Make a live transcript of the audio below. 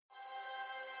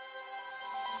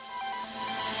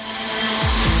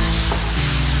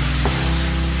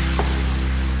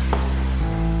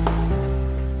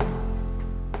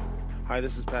Hi,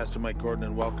 this is Pastor Mike Gordon,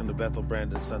 and welcome to Bethel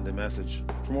Brandon Sunday Message.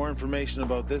 For more information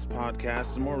about this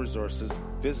podcast and more resources,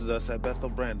 visit us at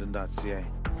bethelbrandon.ca.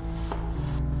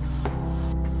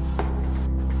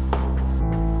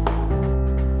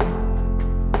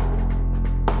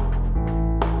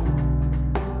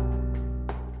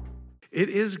 It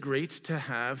is great to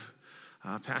have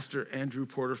Pastor Andrew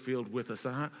Porterfield with us.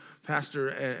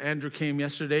 Pastor Andrew came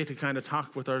yesterday to kind of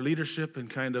talk with our leadership and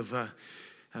kind of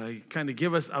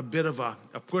give us a bit of a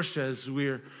push as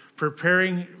we're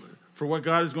preparing for what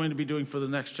God is going to be doing for the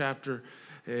next chapter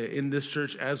in this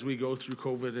church as we go through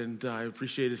COVID. And I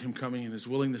appreciated him coming and his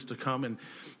willingness to come.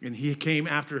 And he came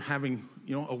after having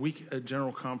a week at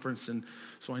General Conference. And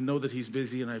so I know that he's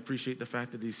busy, and I appreciate the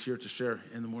fact that he's here to share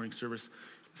in the morning service.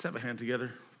 Let's have a hand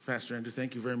together. Pastor Andrew,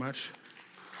 thank you very much.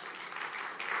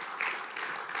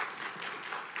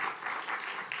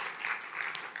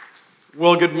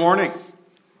 Well, good morning.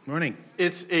 Morning.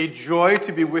 It's a joy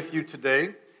to be with you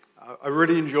today. I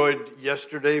really enjoyed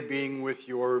yesterday being with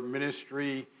your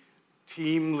ministry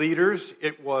team leaders.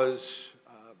 It was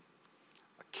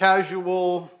a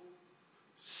casual,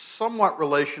 somewhat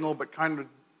relational, but kind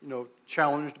of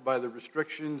challenged by the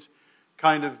restrictions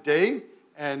kind of day,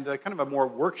 and kind of a more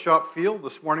workshop feel.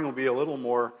 This morning will be a little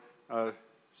more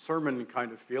sermon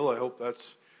kind of feel. I hope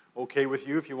that's okay with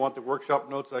you. If you want the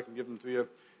workshop notes, I can give them to you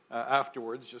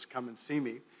afterwards. Just come and see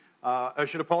me. I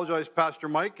should apologize, Pastor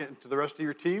Mike, and to the rest of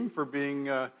your team for being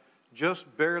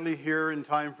just barely here in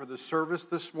time for the service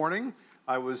this morning.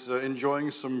 I was enjoying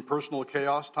some personal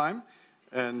chaos time,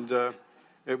 and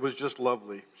it was just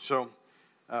lovely. So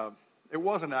it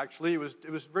wasn't actually. It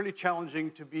was really challenging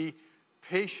to be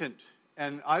patient,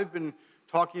 and I've been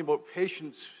talking about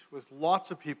patience with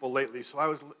lots of people lately. So I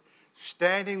was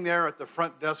standing there at the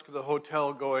front desk of the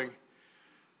hotel going,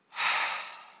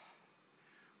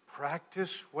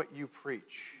 practice what you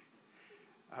preach.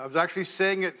 I was actually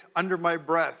saying it under my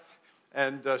breath,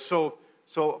 and so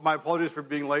my apologies for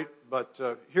being late, but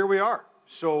here we are.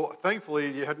 So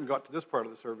thankfully you hadn't got to this part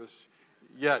of the service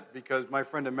yet, because my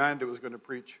friend Amanda was going to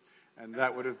preach, and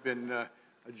that would have been a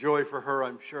joy for her,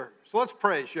 I'm sure. So let's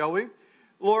pray, shall we?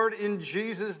 Lord, in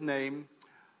Jesus' name,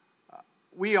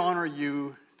 we honor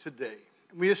you today.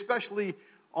 We especially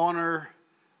honor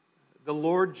the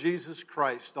Lord Jesus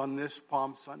Christ on this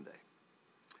Palm Sunday.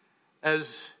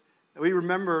 As we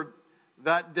remember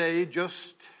that day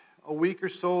just a week or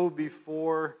so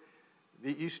before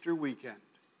the Easter weekend,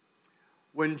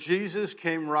 when Jesus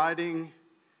came riding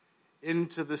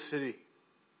into the city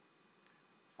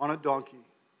on a donkey,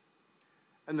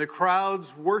 and the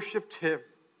crowds worshiped him,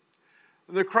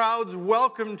 and the crowds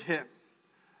welcomed him,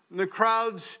 and the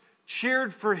crowds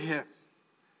cheered for him.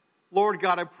 Lord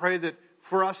God, I pray that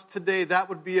for us today, that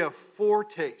would be a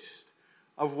foretaste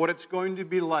of what it's going to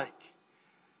be like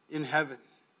in heaven.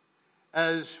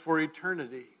 As for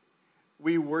eternity,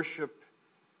 we worship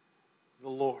the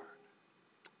Lord.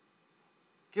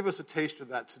 Give us a taste of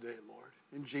that today, Lord,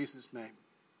 in Jesus' name.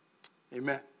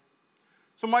 Amen.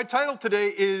 So my title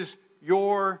today is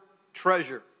Your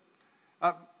Treasure.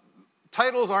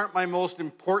 Titles aren't my most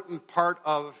important part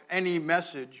of any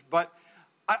message, but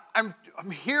I'm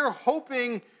here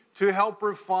hoping to help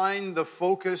refine the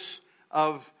focus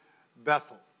of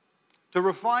Bethel, to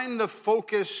refine the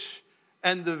focus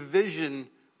and the vision,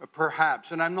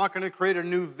 perhaps. And I'm not going to create a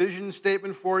new vision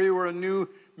statement for you or a new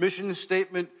mission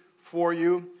statement for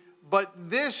you, but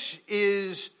this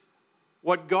is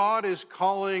what God is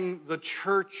calling the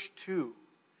church to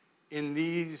in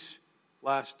these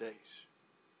last days.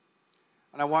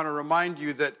 And I want to remind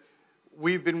you that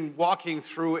we've been walking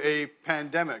through a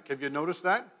pandemic. Have you noticed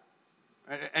that?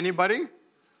 Anybody?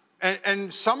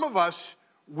 And some of us,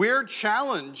 we're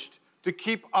challenged to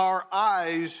keep our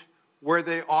eyes where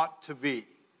they ought to be.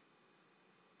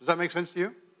 Does that make sense to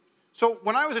you? So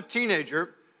when I was a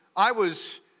teenager, I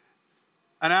was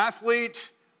an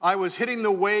athlete. I was hitting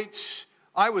the weights.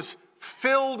 I was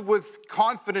filled with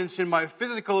confidence in my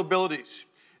physical abilities.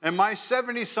 And my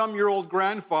 70-some-year-old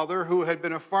grandfather, who had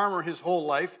been a farmer his whole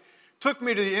life, took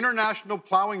me to the international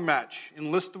plowing match in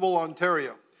Listowel,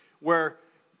 Ontario, where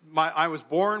I was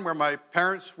born, where my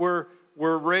parents were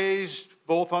raised,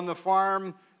 both on the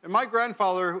farm. And my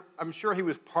grandfather, I'm sure he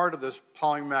was part of this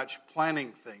plowing match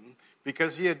planning thing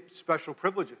because he had special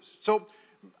privileges. So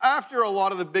after a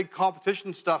lot of the big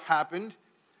competition stuff happened,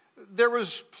 there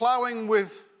was plowing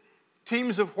with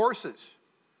teams of horses.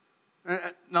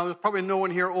 Now, there's probably no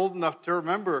one here old enough to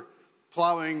remember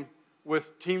plowing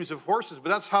with teams of horses, but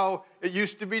that's how it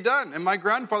used to be done. And my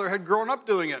grandfather had grown up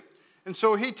doing it. And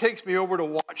so he takes me over to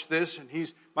watch this, and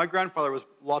my grandfather was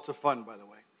lots of fun, by the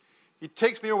way. He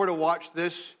takes me over to watch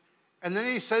this, And then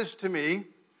he says to me,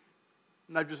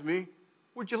 nudges me,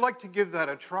 would you like to give that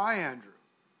a try, Andrew?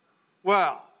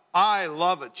 Well, I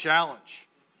love a challenge.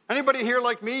 Anybody here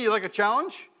like me, you like a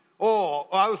challenge? Oh,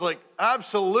 I was like,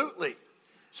 absolutely.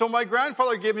 So my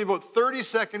grandfather gave me about 30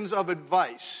 seconds of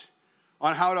advice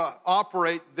on how to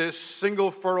operate this single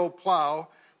furrow plow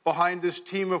behind this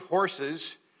team of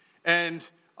horses. And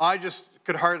I just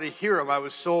could hardly hear him. I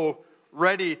was so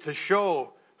ready to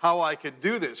show how I could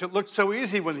do this. It looked so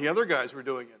easy when the other guys were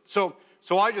doing it. So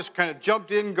I just kind of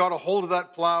jumped in, got a hold of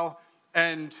that plow,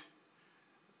 and,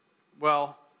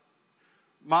 well,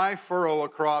 my furrow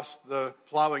across the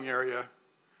plowing area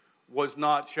was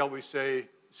not, shall we say,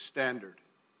 standard.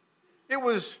 It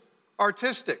was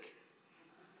artistic.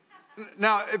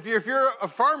 Now, if you're a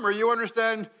farmer, you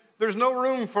understand there's no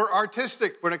room for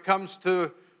artistic when it comes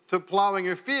to plowing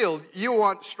a field. You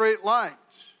want straight lines.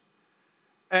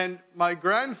 And my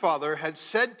grandfather had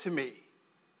said to me,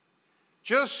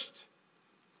 just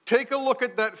take a look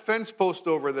at that fence post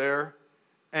over there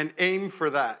and aim for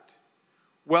that.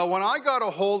 Well, when I got a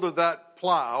hold of that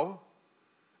plow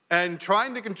and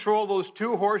trying to control those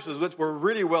two horses, which were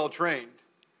really well trained,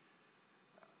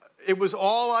 it was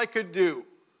all I could do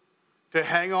to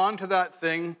hang on to that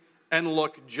thing and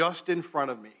look just in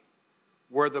front of me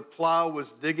where the plow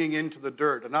was digging into the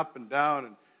dirt and up and down.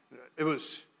 And it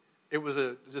was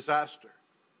a disaster.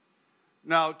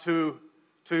 Now, to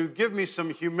give me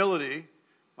some humility,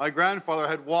 my grandfather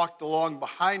had walked along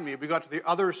behind me. We got to the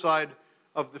other side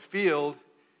of the field.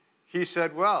 He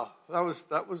said, well, that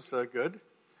was good,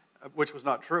 which was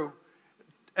not true.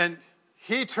 And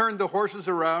he turned the horses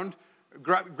around,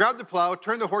 grabbed the plow,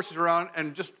 turned the horses around,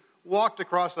 and just walked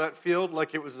across that field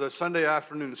like it was a Sunday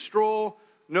afternoon stroll,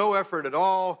 no effort at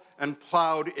all, and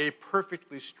plowed a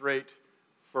perfectly straight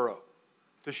furrow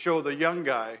to show the young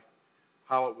guy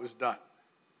how it was done.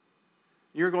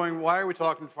 You're going, why are we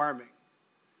talking farming?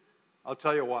 I'll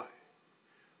tell you why.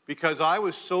 Because I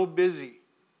was so busy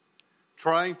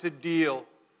trying to deal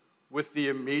with the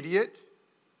immediate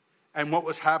and what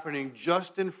was happening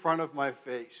just in front of my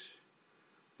face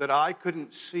that I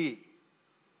couldn't see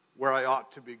where I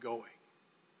ought to be going.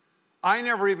 I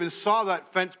never even saw that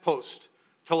fence post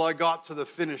till I got to the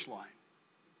finish line.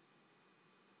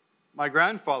 My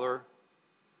grandfather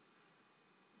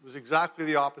was exactly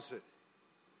the opposite.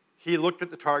 He looked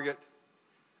at the target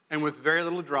and with very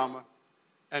little drama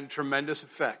and tremendous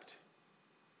effect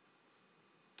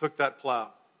took that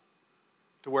plow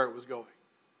to where it was going.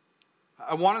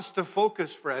 I want us to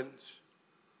focus, friends,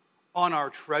 on our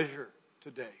treasure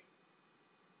today.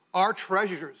 Our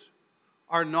treasures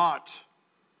are not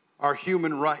our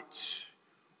human rights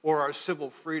or our civil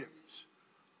freedoms.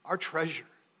 Our treasure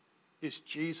is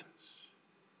Jesus.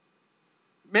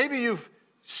 Maybe you've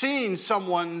seen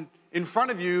someone in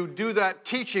front of you do that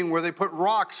teaching where they put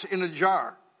rocks in a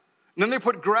jar, and then they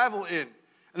put gravel in,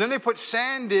 and then they put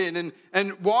sand in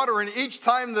and water, and each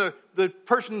time the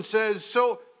person says,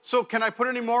 so can I put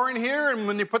any more in here? And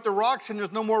when they put the rocks in,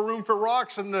 there's no more room for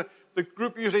rocks, and the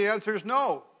group usually answers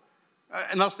no,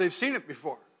 unless they've seen it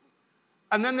before.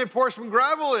 And then they pour some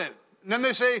gravel in, and then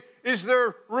they say, is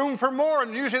there room for more?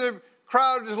 And usually the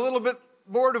crowd is a little bit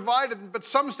more divided, but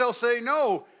some still say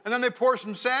no, and then they pour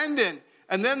some sand in.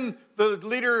 And then the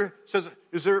leader says,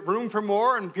 is there room for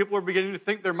more? And people are beginning to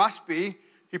think there must be.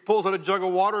 He pulls out a jug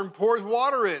of water and pours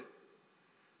water in.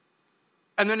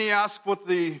 And then he asks what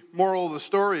the moral of the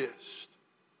story is.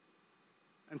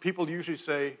 And people usually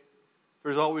say,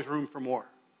 there's always room for more.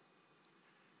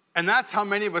 And that's how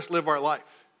many of us live our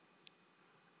life.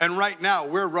 And right now,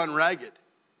 we're run ragged.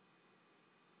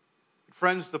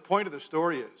 Friends, the point of the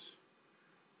story is,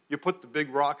 you put the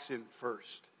big rocks in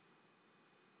first.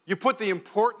 You put the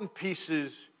important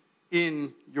pieces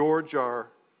in your jar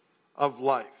of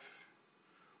life.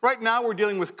 Right now we're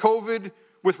dealing with COVID,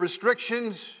 with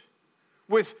restrictions,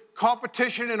 with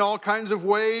competition in all kinds of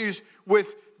ways,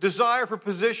 with desire for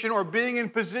position or being in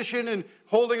position and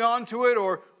holding on to it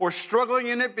or struggling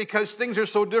in it because things are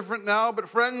so different now. But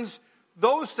friends,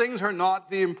 those things are not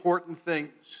the important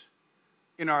things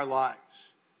in our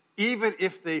lives, even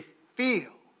if they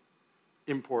feel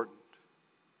important.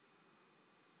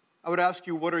 I would ask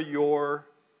you, what are your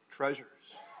treasures?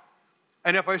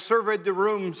 And if I surveyed the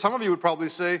room, some of you would probably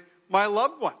say, my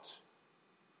loved ones.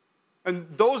 And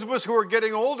those of us who are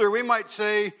getting older, we might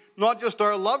say, not just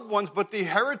our loved ones, but the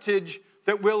heritage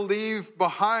that we'll leave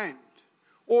behind.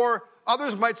 Or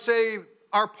others might say,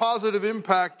 our positive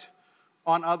impact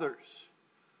on others.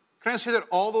 Can I say that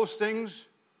all those things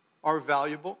are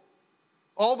valuable?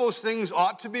 All those things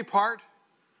ought to be part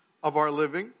of our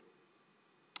living.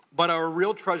 But our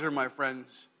real treasure, my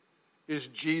friends, is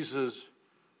Jesus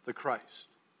the Christ.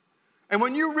 And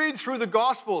when you read through the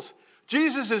Gospels,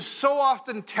 Jesus is so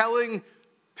often telling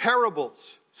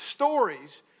parables,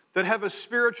 stories that have a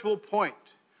spiritual point.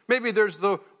 Maybe there's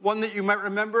the one that you might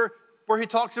remember where he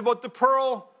talks about the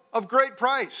pearl of great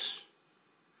price.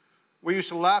 We used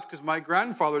to laugh because my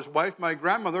grandfather's wife, my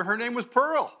grandmother, her name was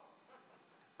Pearl.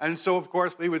 And so, of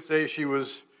course, we would say she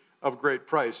was of great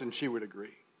price, and she would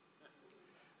agree.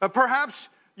 Perhaps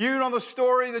you know the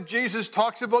story that Jesus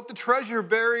talks about the treasure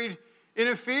buried in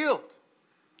a field,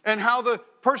 and how the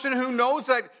person who knows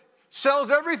that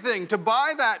sells everything to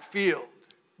buy that field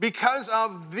because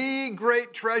of the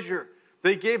great treasure.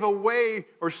 They gave away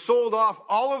or sold off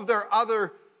all of their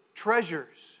other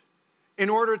treasures in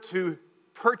order to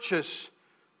purchase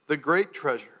the great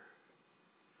treasure.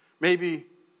 Maybe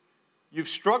you've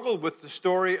struggled with the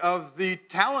story of the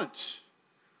talents,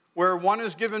 where one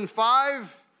is given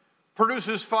 5,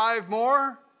 produces 5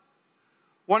 more.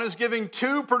 One is giving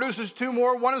 2, produces 2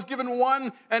 more. One is given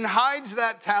 1 and hides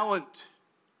that talent.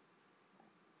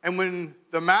 And when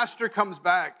the master comes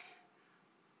back,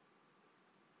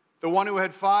 the one who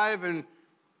had 5 and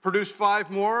produced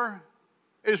 5 more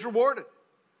is rewarded.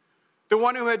 The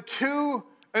one who had 2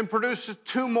 and produced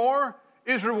 2 more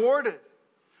is rewarded.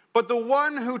 But the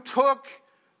one who took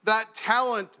that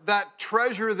talent, that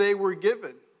treasure they were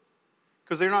given,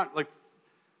 because they're not like,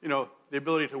 the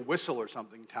ability to whistle or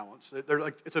something talents. They're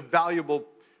like, it's a valuable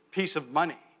piece of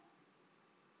money.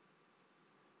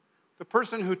 The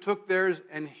person who took theirs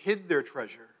and hid their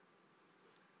treasure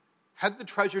had the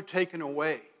treasure taken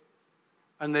away,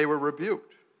 and they were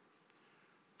rebuked.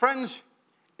 Friends,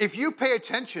 if you pay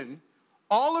attention,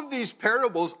 all of these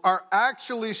parables are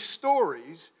actually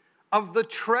stories of the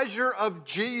treasure of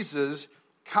Jesus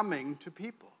coming to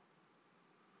people.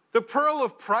 The pearl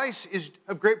of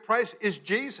great price is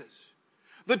Jesus.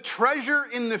 The treasure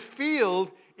in the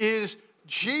field is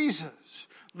Jesus.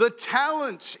 The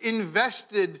talents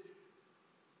invested,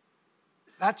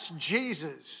 that's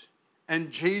Jesus.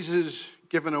 And Jesus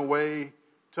given away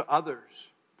to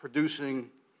others,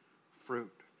 producing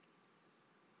fruit.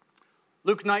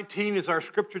 Luke 19 is our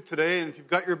scripture today, and if you've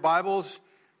got your Bibles,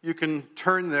 you can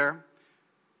turn there.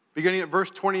 Beginning at verse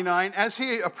 29, as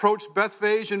he approached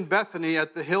Bethphage and Bethany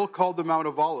at the hill called the Mount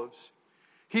of Olives,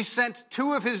 he sent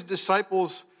 2 of his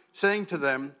disciples, saying to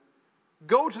them,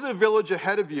 "Go to the village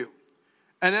ahead of you,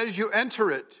 and as you enter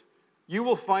it, you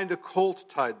will find a colt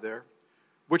tied there,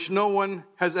 which no one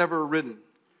has ever ridden.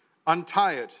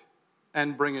 Untie it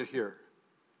and bring it here.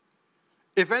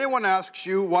 If anyone asks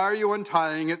you, 'Why are you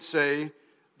untying it?' say,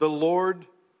 'The Lord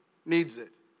needs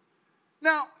it.'"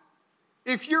 Now,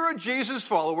 if you're a Jesus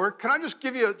follower, can I just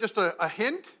give you just a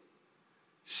hint?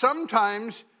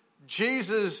 Sometimes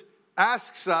Jesus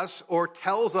asks us or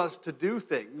tells us to do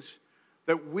things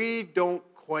that we don't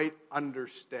quite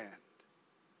understand.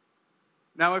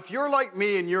 Now, if you're like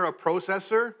me and you're a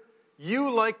processor,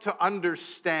 you like to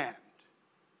understand.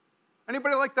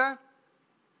 Anybody like that?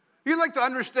 You like to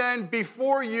understand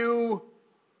before you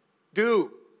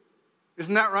do.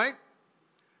 Isn't that right?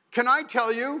 Can I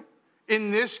tell you,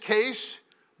 in this case,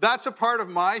 that's a part of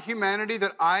my humanity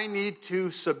that I need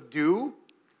to subdue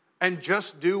and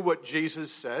just do what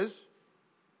Jesus says.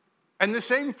 And the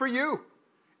same for you.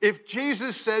 If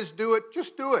Jesus says do it,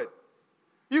 just do it.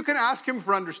 You can ask him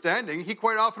for understanding. He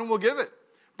quite often will give it.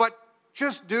 But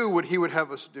just do what he would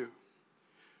have us do.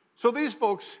 So these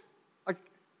folks,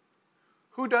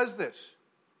 who does this?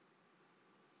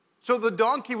 So the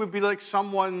donkey would be like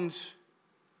someone's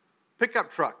pickup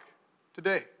truck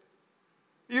today.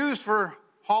 Used for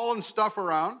hauling stuff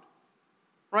around,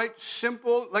 right?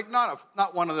 Simple, like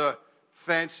not one of the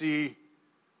fancy,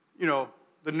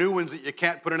 the new ones that you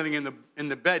can't put anything in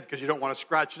the bed because you don't want to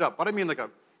scratch it up. But I mean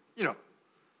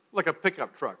like a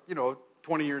pickup truck,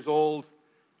 20 years old,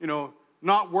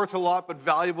 not worth a lot, but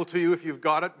valuable to you if you've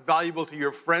got it, valuable to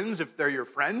your friends if they're your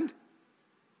friend.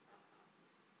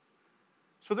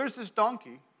 So there's this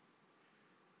donkey,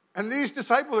 and these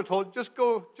disciples are told, just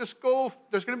go,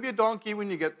 there's going to be a donkey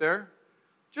when you get there.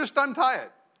 Just untie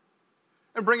it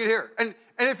and bring it here. And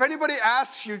if anybody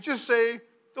asks you, just say,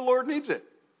 "The Lord needs it."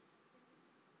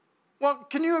 Well,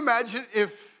 can you imagine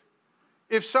if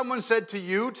someone said to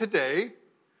you today,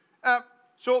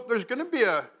 so there's going to be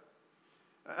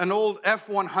an old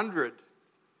F-100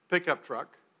 pickup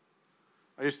truck.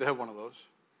 I used to have one of those.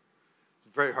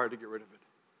 It's very hard to get rid of it.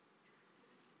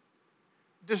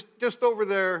 Just over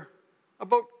there,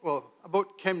 about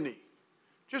Kemney.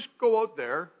 Just go out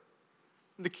there.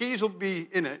 The keys will be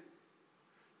in it.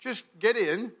 Just get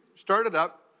in, start it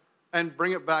up, and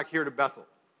bring it back here to Bethel.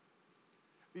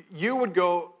 You would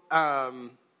go,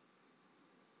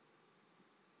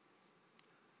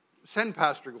 send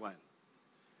Pastor Glenn.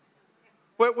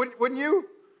 Wouldn't you?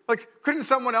 Like, couldn't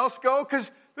someone else go?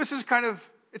 Because this is kind of,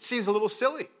 it seems a little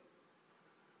silly.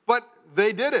 But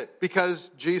they did it because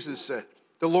Jesus said,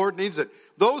 the Lord needs it.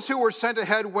 Those who were sent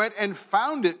ahead went and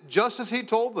found it just as he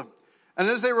told them. And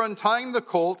as they were untying the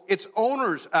colt, its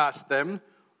owners asked them,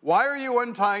 why are you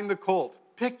untying the colt?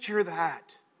 Picture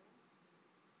that.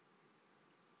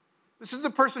 This is the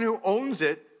person who owns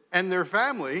it and their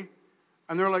family.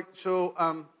 And they're like, so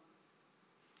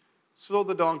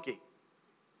the donkey.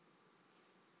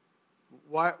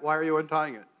 Why are you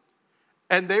untying it?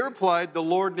 And they replied, the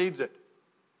Lord needs it.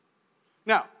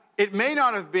 Now, it may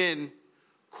not have been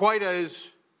quite as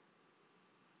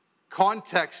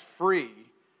context-free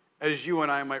as you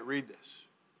and I might read this,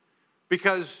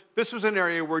 because this was an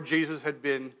area where Jesus had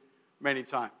been many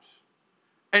times.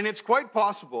 And it's quite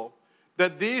possible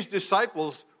that these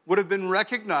disciples would have been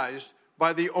recognized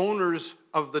by the owners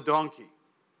of the donkey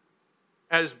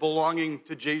as belonging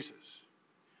to Jesus.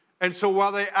 And so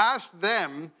while they asked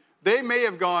them, they may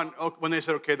have gone, when they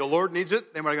said, okay, the Lord needs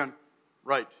it, they might have gone,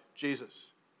 right, Jesus.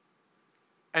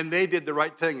 And they did the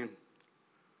right thing and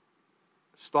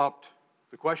stopped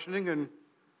the questioning and,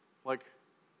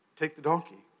 take the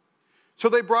donkey. So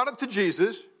they brought it to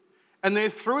Jesus, and they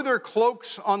threw their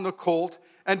cloaks on the colt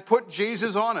and put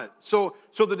Jesus on it. So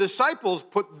the disciples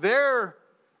put their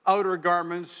outer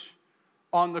garments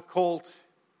on the colt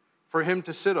for him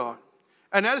to sit on.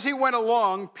 And as he went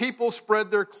along, people spread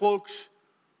their cloaks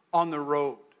on the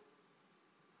road.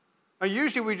 Now,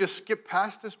 usually we just skip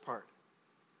past this part.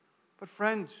 But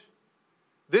friends,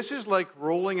 this is like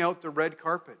rolling out the red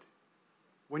carpet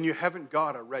when you haven't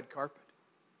got a red carpet.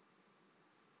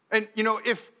 And,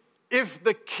 if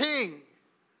the king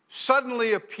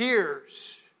suddenly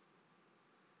appears,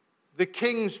 the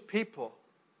king's people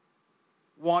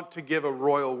want to give a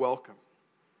royal welcome.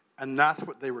 And that's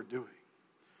what they were doing.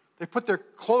 They put their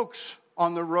cloaks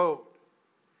on the road.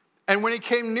 And when he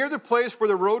came near the place where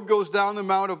the road goes down the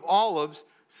Mount of Olives,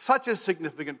 such a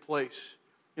significant place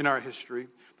in our history,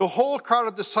 the whole crowd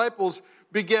of disciples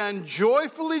began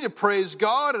joyfully to praise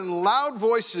God in loud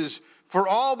voices for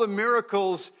all the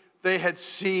miracles they had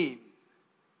seen.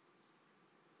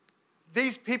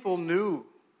 These people knew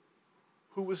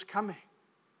who was coming.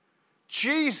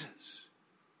 Jesus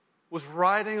was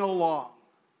riding along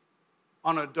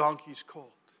on a donkey's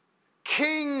colt.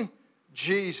 King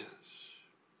Jesus.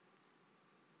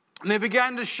 And they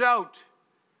began to shout.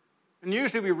 And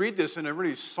usually we read this in a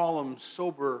really solemn,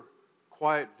 sober,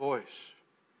 quiet voice.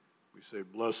 We say,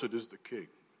 blessed is the King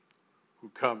who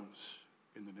comes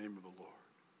in the name of the Lord.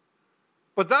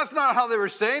 But that's not how they were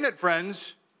saying it,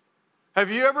 friends. Have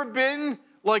you ever been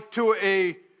to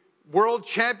a world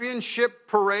championship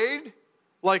parade?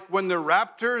 Like when the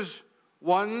Raptors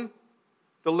won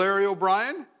the Larry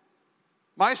O'Brien?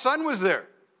 My son was there.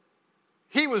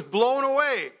 He was blown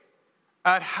away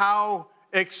at how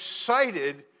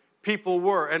excited people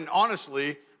were. And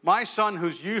honestly, my son,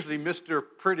 who's usually Mr.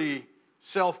 Pretty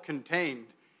self-contained,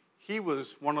 he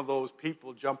was one of those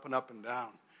people jumping up and down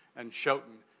and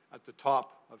shouting at the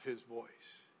top of his voice.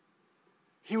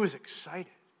 He was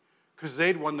excited because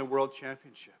they'd won the world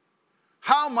championship.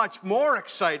 How much more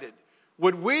excited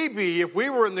would we be if we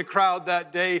were in the crowd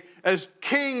that day as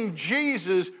King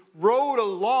Jesus rode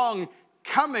along,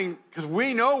 coming, because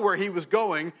we know where he was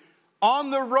going,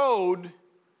 on the road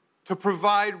to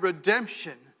provide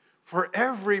redemption for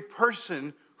every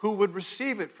person who would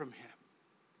receive it from him.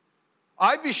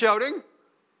 I'd be shouting,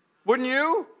 wouldn't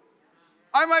you?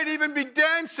 I might even be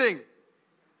dancing.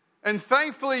 And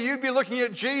thankfully, you'd be looking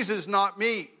at Jesus, not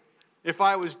me, if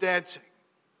I was dancing.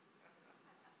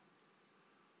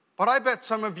 But I bet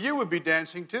some of you would be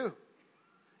dancing too.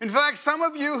 In fact, some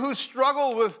of you who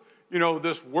struggle with,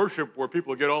 this worship where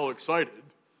people get all excited,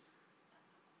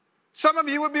 some of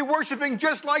you would be worshiping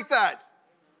just like that.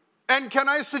 And can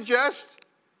I suggest,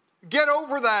 get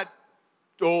over that,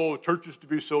 church is to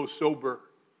be so sober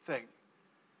thing.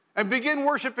 And begin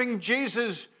worshiping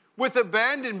Jesus with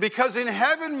abandon, because in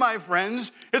heaven, my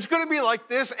friends, it's going to be like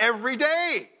this every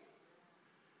day.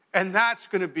 And that's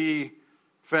going to be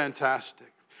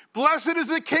fantastic. Blessed is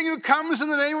the King who comes in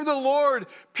the name of the Lord.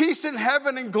 Peace in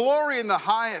heaven and glory in the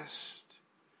highest.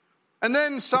 And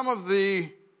then some of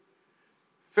the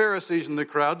Pharisees in the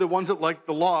crowd, the ones that liked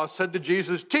the law, said to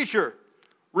Jesus, Teacher,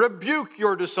 rebuke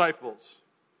your disciples.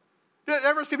 Did you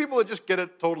ever see people that just get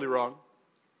it totally wrong?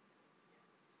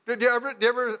 Did you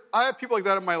ever, I have people like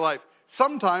that in my life.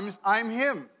 Sometimes I'm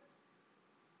him.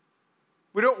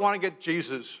 We don't want to get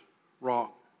Jesus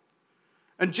wrong.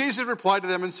 And Jesus replied to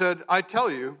them and said, I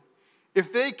tell you,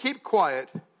 if they keep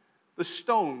quiet, the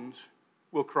stones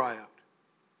will cry out.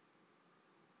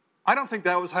 I don't think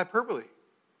that was hyperbole.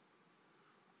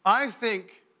 I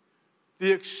think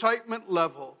the excitement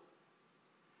level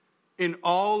in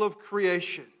all of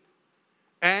creation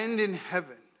and in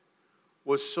heaven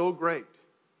was so great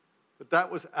that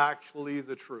that was actually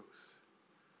the truth.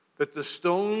 That the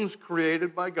stones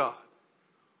created by God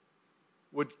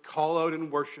would call out in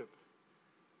worship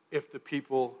if the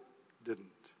people didn't.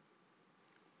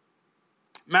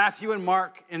 Matthew and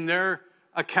Mark, in their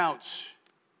accounts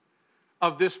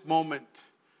of this moment,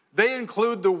 they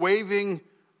include the waving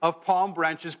of palm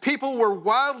branches. People were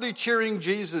wildly cheering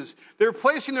Jesus. They were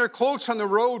placing their cloaks on the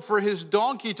road for his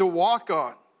donkey to walk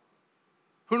on.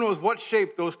 Who knows what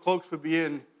shape those cloaks would be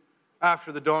in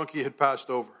after the donkey had passed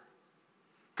over.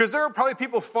 Because there were probably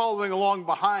people following along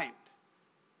behind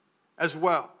as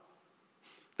well.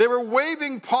 They were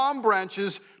waving palm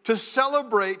branches to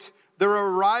celebrate their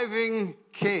arriving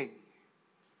king.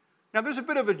 Now, there's a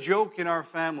bit of a joke in our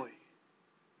family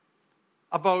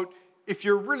about if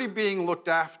you're really being looked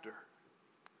after,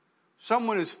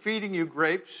 someone is feeding you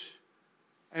grapes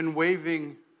and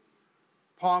waving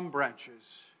palm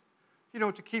branches,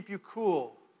 to keep you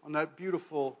cool on that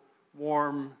beautiful,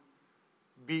 warm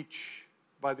beach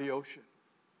by the ocean.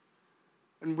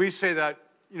 And we say that,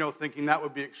 thinking that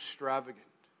would be extravagant.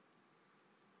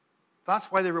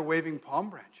 That's why they were waving palm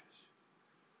branches.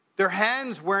 Their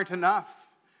hands weren't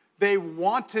enough. They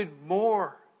wanted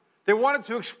more. They wanted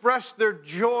to express their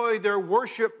joy, their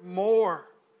worship more.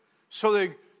 So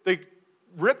they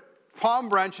ripped palm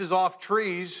branches off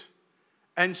trees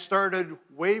and started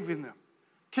waving them.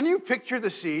 Can you picture the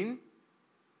scene?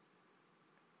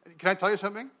 Can I tell you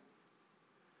something?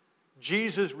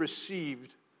 Jesus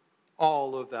received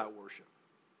all of that worship.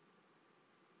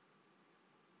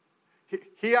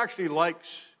 He actually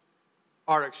likes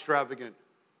our extravagant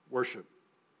worship.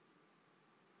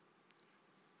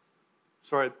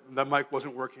 Sorry, that mic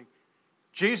wasn't working.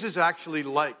 Jesus actually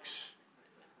likes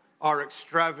our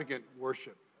extravagant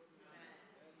worship.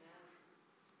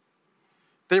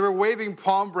 They were waving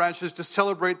palm branches to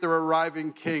celebrate their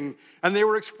arriving king, and they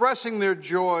were expressing their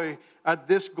joy at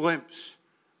this glimpse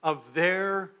of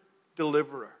their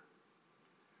deliverer.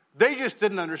 They just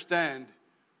didn't understand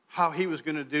how he was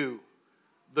going to do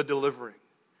the delivering.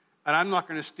 And I'm not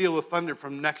going to steal the thunder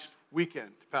from next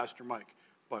weekend, Pastor Mike,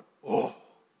 but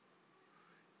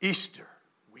Easter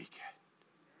weekend.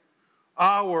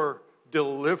 Our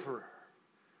deliverer.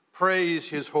 Praise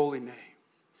his holy name.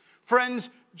 Friends,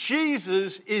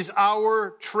 Jesus is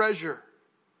our treasure.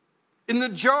 In the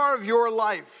jar of your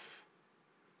life,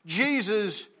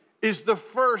 Jesus is the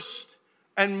first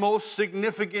and most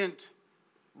significant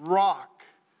rock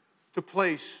to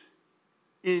place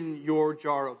in your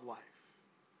jar of life.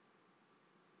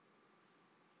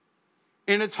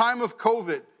 In a time of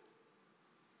COVID,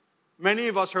 many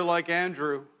of us are like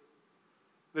Andrew,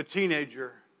 the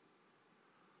teenager,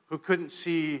 who couldn't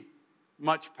see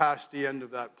much past the end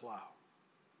of that plow,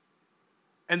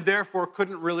 and therefore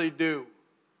couldn't really do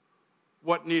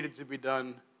what needed to be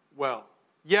done well.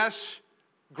 Yes,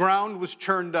 ground was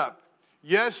churned up.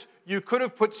 Yes, you could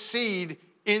have put seed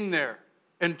in there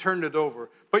and turned it over,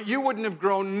 but you wouldn't have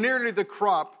grown nearly the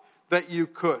crop that you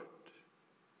could.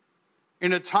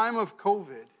 In a time of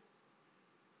COVID,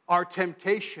 our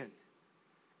temptation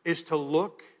is to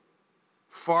look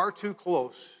far too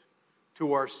close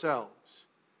to ourselves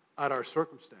at our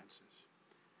circumstances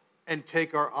and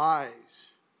take our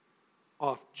eyes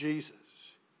off Jesus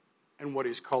and what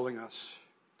he's calling us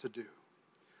to do.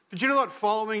 Did you know that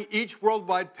following each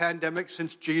worldwide pandemic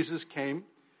since Jesus came,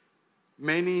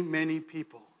 many, many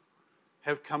people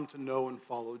have come to know and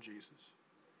follow Jesus?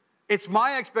 It's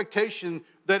my expectation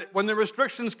that when the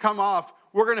restrictions come off,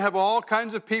 we're going to have all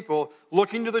kinds of people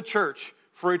looking to the church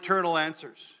for eternal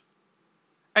answers.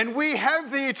 And we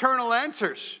have the eternal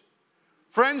answers.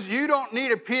 Friends, you don't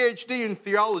need a PhD in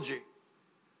theology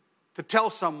to tell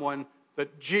someone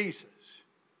that Jesus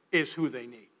is who they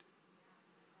need.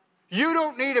 You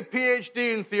don't need a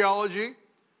PhD in theology.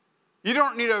 You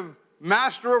don't need a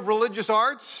master of religious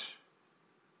arts.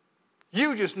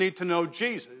 You just need to know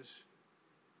Jesus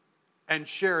and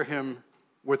share him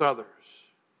with others.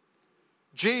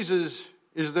 Jesus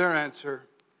is their answer,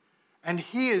 and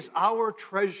he is our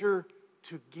treasure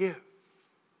to give.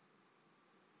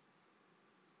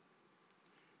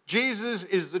 Jesus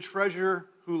is the treasure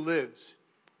who lives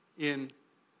in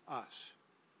us.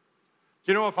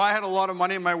 You know, if I had a lot of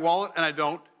money in my wallet, and I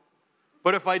don't,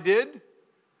 but if I did,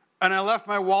 and I left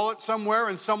my wallet somewhere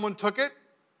and someone took it,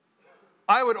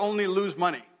 I would only lose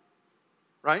money,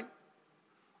 right?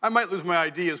 I might lose my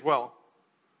ID as well.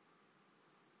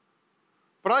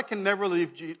 But I can never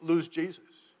lose Jesus,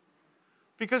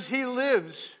 because he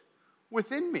lives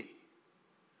within me.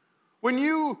 When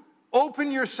you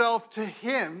open yourself to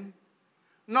him,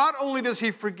 not only does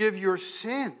he forgive your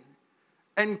sin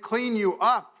and clean you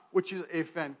up, which is a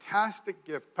fantastic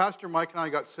gift. Pastor Mike and I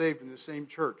got saved in the same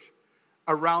church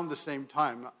around the same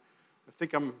time. I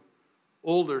think I'm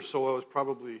older, so I was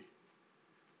probably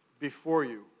before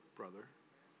you, brother.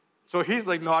 So he's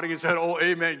like nodding his head, oh,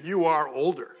 amen, you are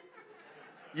older.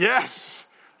 Yes,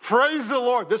 praise the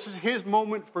Lord. This is his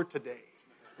moment for today.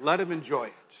 Let him enjoy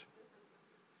it.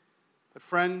 But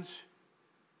friends,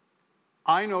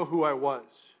 I know who I was,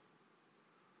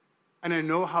 and I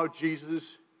know how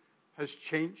Jesus has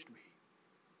changed me.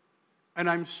 And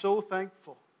I'm so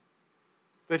thankful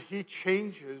that he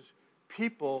changes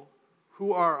people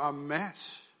who are a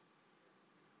mess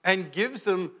and gives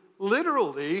them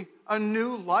literally a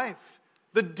new life.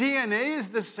 The DNA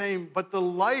is the same, but the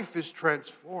life is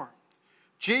transformed.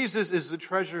 Jesus is the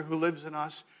treasure who lives in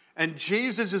us, and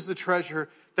Jesus is the treasure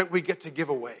that we get to give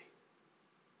away.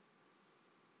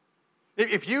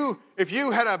 If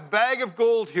you had a bag of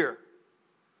gold here,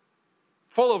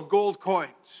 full of gold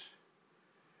coins,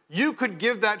 you could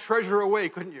give that treasure away,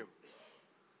 couldn't you?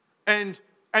 And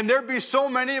there'd be so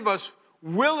many of us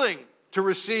willing to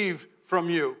receive from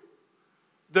you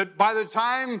that by the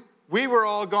time we were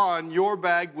all gone, your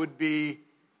bag would be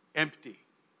empty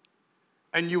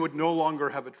and you would no longer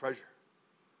have a treasure.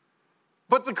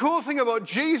 But the cool thing about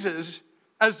Jesus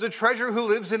as the treasure who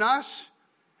lives in us,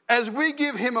 as we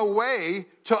give him away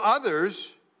to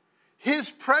others,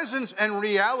 his presence and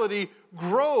reality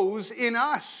grows in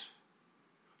us.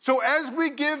 So as we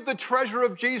give the treasure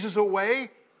of Jesus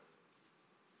away,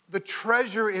 the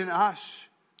treasure in us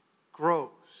grows.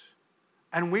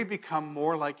 And we become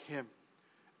more like him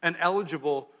and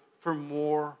eligible for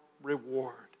more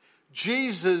reward.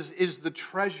 Jesus is the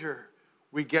treasure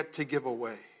we get to give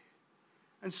away.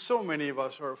 And so many of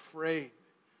us are afraid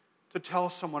to tell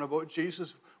someone about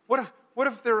Jesus. What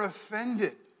if they're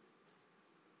offended?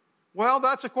 Well,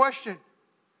 that's a question.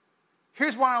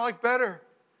 Here's one I like better.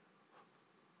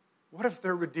 What if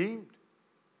they're redeemed?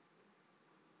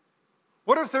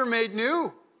 What if they're made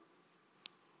new?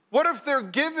 What if they're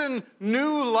given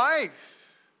new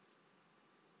life?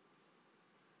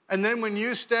 And then when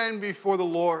you stand before the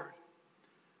Lord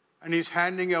and he's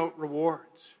handing out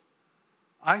rewards,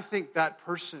 I think that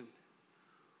person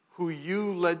who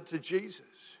you led to Jesus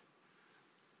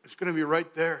is going to be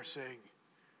right there saying,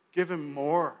 give him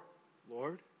more,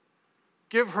 Lord.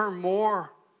 Give her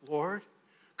more, Lord.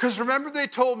 Because remember, they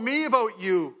told me about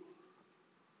you,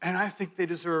 and I think they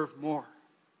deserve more.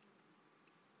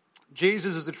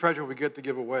 Jesus is the treasure we get to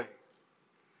give away.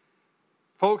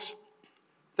 Folks,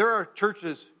 there are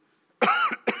churches,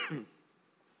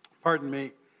 pardon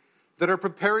me, that are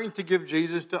preparing to give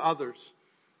Jesus to others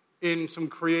in some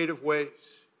creative ways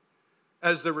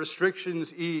as the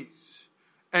restrictions ease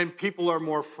and people are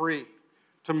more free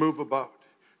to move about.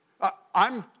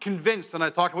 I'm convinced, and I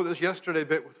talked about this yesterday a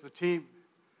bit with the team,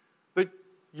 that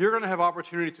you're going to have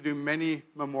opportunity to do many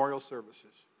memorial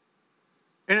services.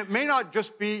 And it may not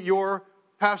just be your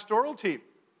pastoral team,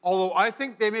 although I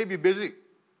think they may be busy.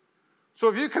 So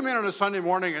if you come in on a Sunday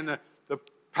morning and the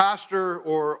pastor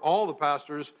or all the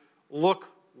pastors look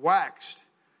waxed,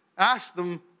 ask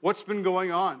them what's been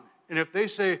going on. And if they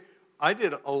say, I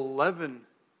did 11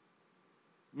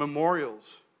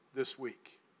 memorials this week,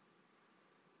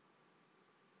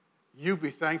 you be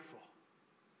thankful,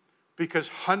 because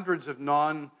hundreds of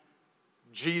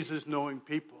non-Jesus knowing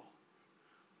people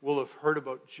will have heard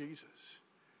about Jesus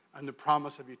and the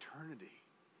promise of eternity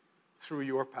through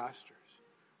your pastors.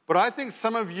 But I think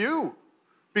some of you,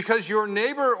 because your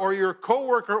neighbor or your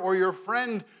coworker or your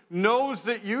friend knows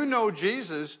that you know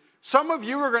Jesus, some of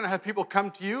you are going to have people come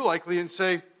to you likely and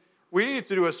say, we need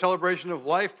to do a celebration of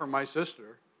life for my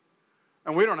sister,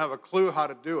 and we don't have a clue how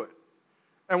to do it.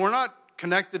 And we're not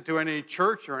connected to any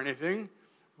church or anything,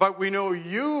 but we know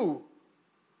you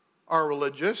are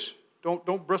religious.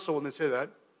 Don't bristle when they say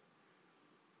that.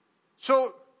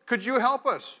 So could you help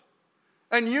us?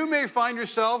 And you may find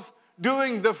yourself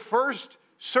doing the first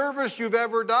service you've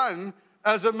ever done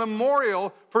as a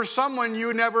memorial for someone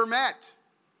you never met,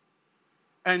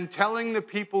 and telling the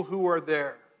people who are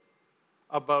there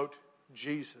about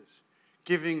Jesus,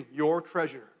 giving your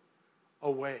treasure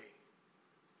away.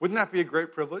 Wouldn't that be a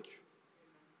great privilege?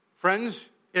 Friends,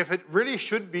 if it really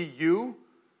should be you,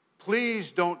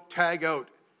 please don't tag out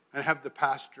and have the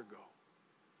pastor go.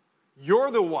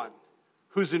 You're the one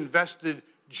who's invested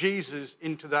Jesus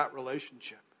into that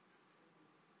relationship.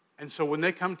 And so when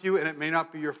they come to you, and it may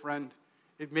not be your friend,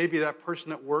 it may be that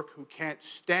person at work who can't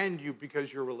stand you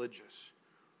because you're religious,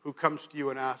 who comes to you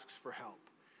and asks for help.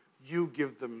 You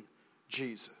give them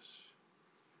Jesus.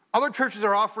 Other churches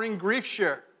are offering grief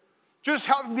share, just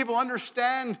helping people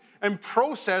understand and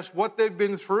process what they've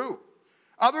been through.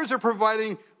 Others are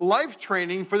providing life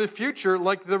training for the future,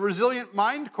 like the Resilient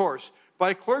Mind course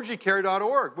by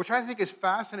clergycare.org, which I think is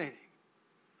fascinating.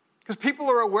 Because people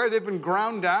are aware they've been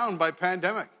ground down by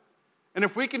pandemic. And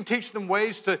if we can teach them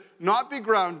ways to not be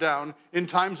ground down in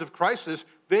times of crisis,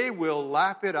 they will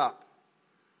lap it up.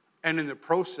 And in the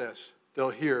process,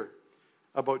 they'll hear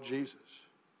about Jesus.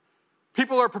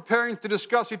 People are preparing to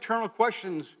discuss eternal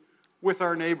questions with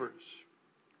our neighbors.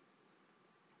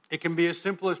 It can be as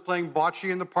simple as playing bocce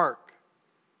in the park.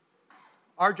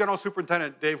 Our general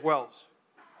superintendent, Dave Wells,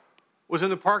 was in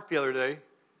the park the other day.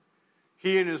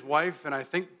 He and his wife, and I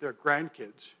think their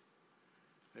grandkids,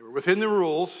 they were within the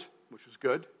rules, which was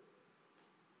good,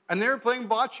 and they were playing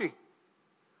bocce.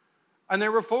 And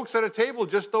there were folks at a table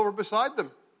just over beside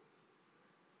them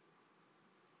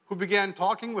who began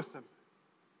talking with them.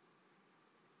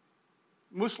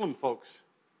 Muslim folks.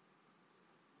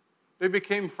 They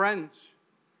became friends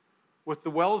with the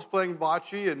Wells playing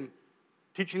bocce and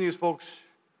teaching these folks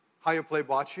how you play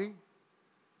bocce.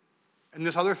 And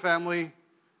this other family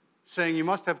saying, you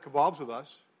must have kebabs with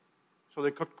us. So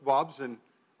they cooked kebabs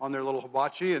on their little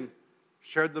hibachi and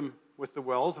shared them with the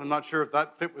Wells. And I'm not sure if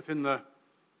that fit within the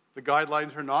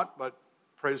guidelines or not, but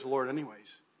praise the Lord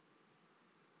anyways.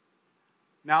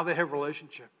 Now they have a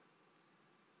relationship.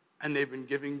 And they've been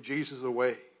giving Jesus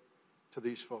away to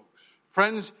these folks.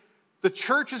 Friends, the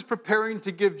church is preparing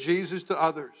to give Jesus to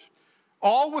others,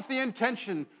 all with the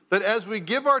intention that as we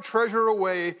give our treasure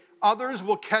away, others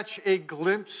will catch a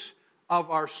glimpse of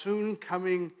our soon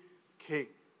coming King.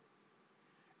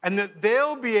 And that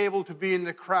they'll be able to be in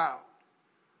the crowd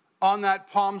on that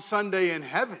Palm Sunday in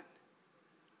heaven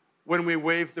when we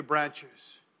wave the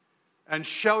branches and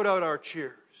shout out our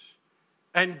cheers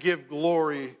and give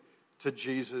glory to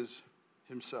Jesus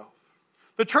himself.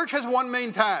 The church has one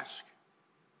main task.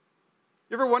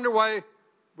 You ever wonder why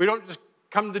we don't just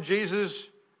come to Jesus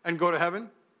and go to heaven?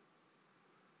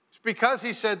 It's because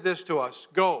he said this to us: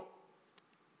 go,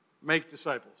 make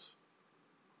disciples.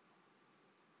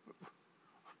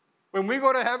 When we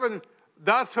go to heaven,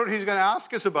 that's what he's going to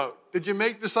ask us about. Did you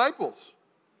make disciples?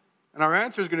 And our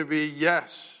answer is going to be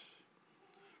yes.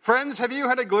 Friends, have you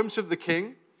had a glimpse of the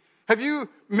King? Have you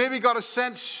maybe got a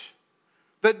sense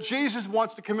that Jesus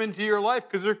wants to come into your life?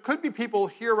 Because there could be people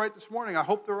here right this morning, I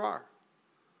hope there are,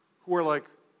 who are like,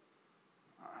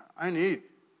 I need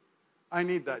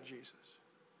that Jesus.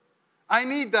 I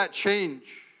need that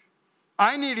change.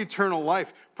 I need eternal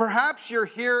life. Perhaps you're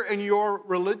here and you're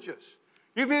religious.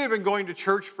 You may have been going to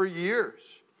church for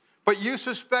years, but you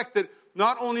suspect that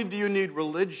not only do you need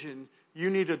religion, you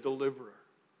need a deliverer.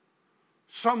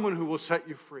 Someone who will set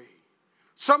you free.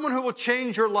 Someone who will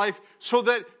change your life so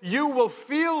that you will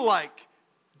feel like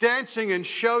dancing and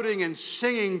shouting and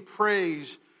singing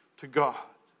praise to God.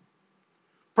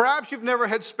 Perhaps you've never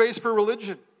had space for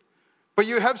religion, but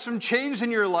you have some chains in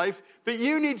your life that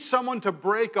you need someone to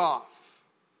break off.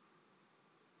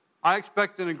 I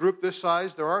expect in a group this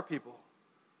size, there are people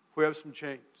who have some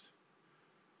chains.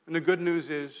 And the good news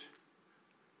is,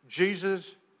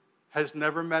 Jesus has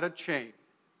never met a chain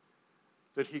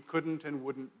that he couldn't and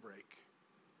wouldn't break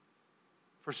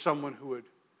for someone who would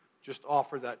just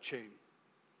offer that chain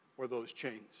or those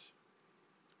chains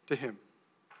to him.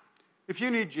 If you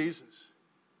need Jesus,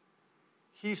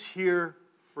 he's here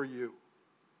for you.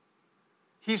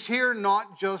 He's here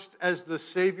not just as the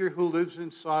Savior who lives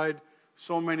inside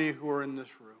so many who are in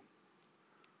this room,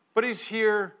 but he's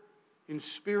here in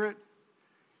spirit.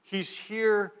 He's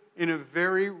here in a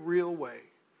very real way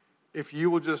if you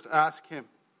will just ask him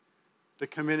to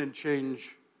come in and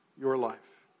change your life.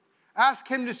 Ask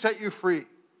him to set you free.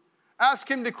 Ask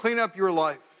him to clean up your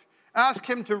life. Ask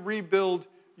him to rebuild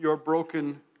your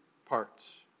broken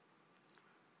parts.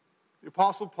 The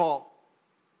Apostle Paul.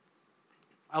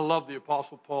 I love the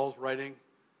Apostle Paul's writing.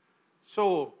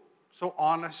 So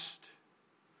honest.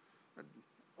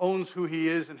 Owns who he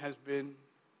is and has been.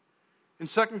 In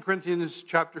 2 Corinthians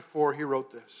chapter 4, he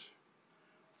wrote this: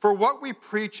 "For what we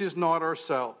preach is not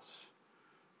ourselves,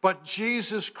 but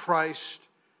Jesus Christ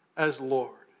as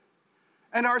Lord,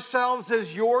 and ourselves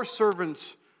as your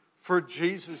servants for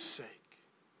Jesus' sake."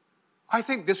 I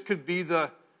think this could be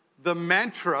the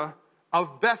mantra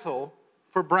of Bethel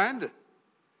for Brandon.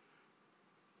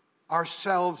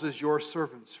 Ourselves as your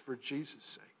servants for Jesus'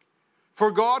 sake.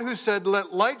 For God, who said,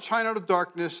 "Let light shine out of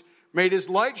darkness," made his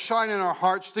light shine in our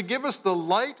hearts to give us the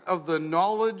light of the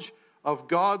knowledge of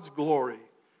God's glory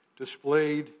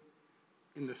displayed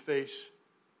in the face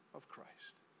of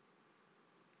Christ.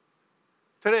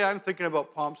 Today I'm thinking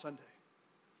about Palm Sunday.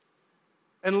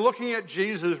 and looking at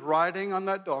Jesus riding on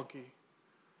that donkey,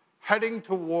 heading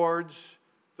towards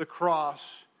the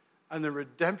cross and the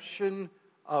redemption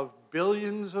of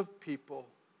billions of people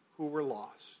who were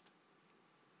lost.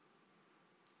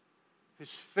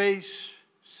 His face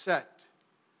set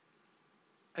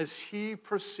as he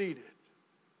proceeded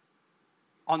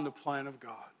on the plan of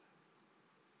God.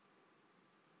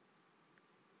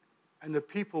 And the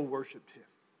people worshiped him.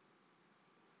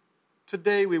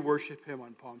 Today we worship him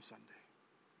on Palm Sunday.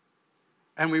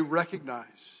 And we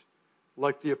recognize,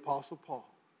 like the Apostle Paul,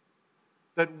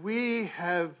 that we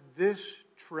have this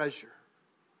treasure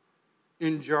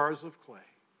in jars of clay.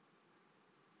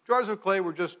 Jars of clay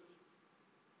were just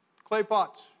clay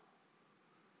pots.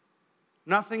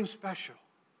 Nothing special.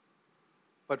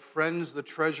 But friends, the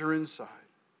treasure inside.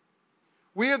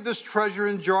 We have this treasure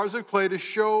in jars of clay to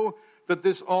show that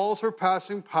this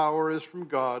all-surpassing power is from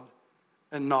God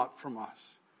and not from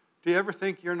us. Do you ever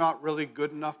think you're not really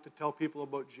good enough to tell people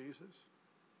about Jesus?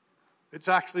 It's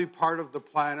actually part of the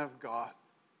plan of God.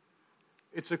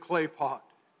 It's a clay pot.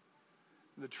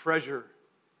 The treasure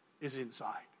is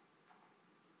inside.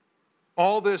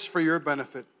 All this for your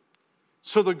benefit.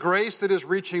 So the grace that is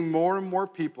reaching more and more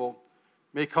people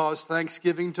may cause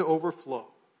thanksgiving to overflow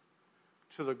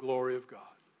to the glory of God.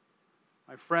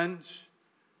 My friends,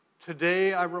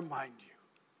 today I remind you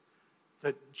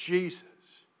that Jesus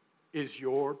is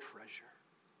your treasure.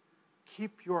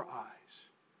 Keep your eyes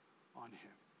on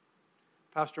him.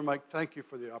 Pastor Mike, thank you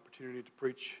for the opportunity to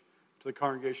preach to the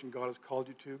congregation God has called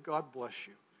you to. God bless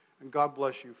you. And God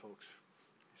bless you, folks.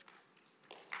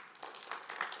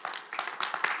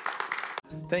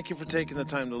 Thank you for taking the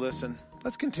time to listen.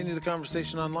 Let's continue the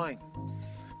conversation online.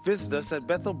 Visit us at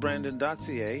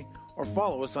bethelbrandon.ca or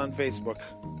follow us on Facebook.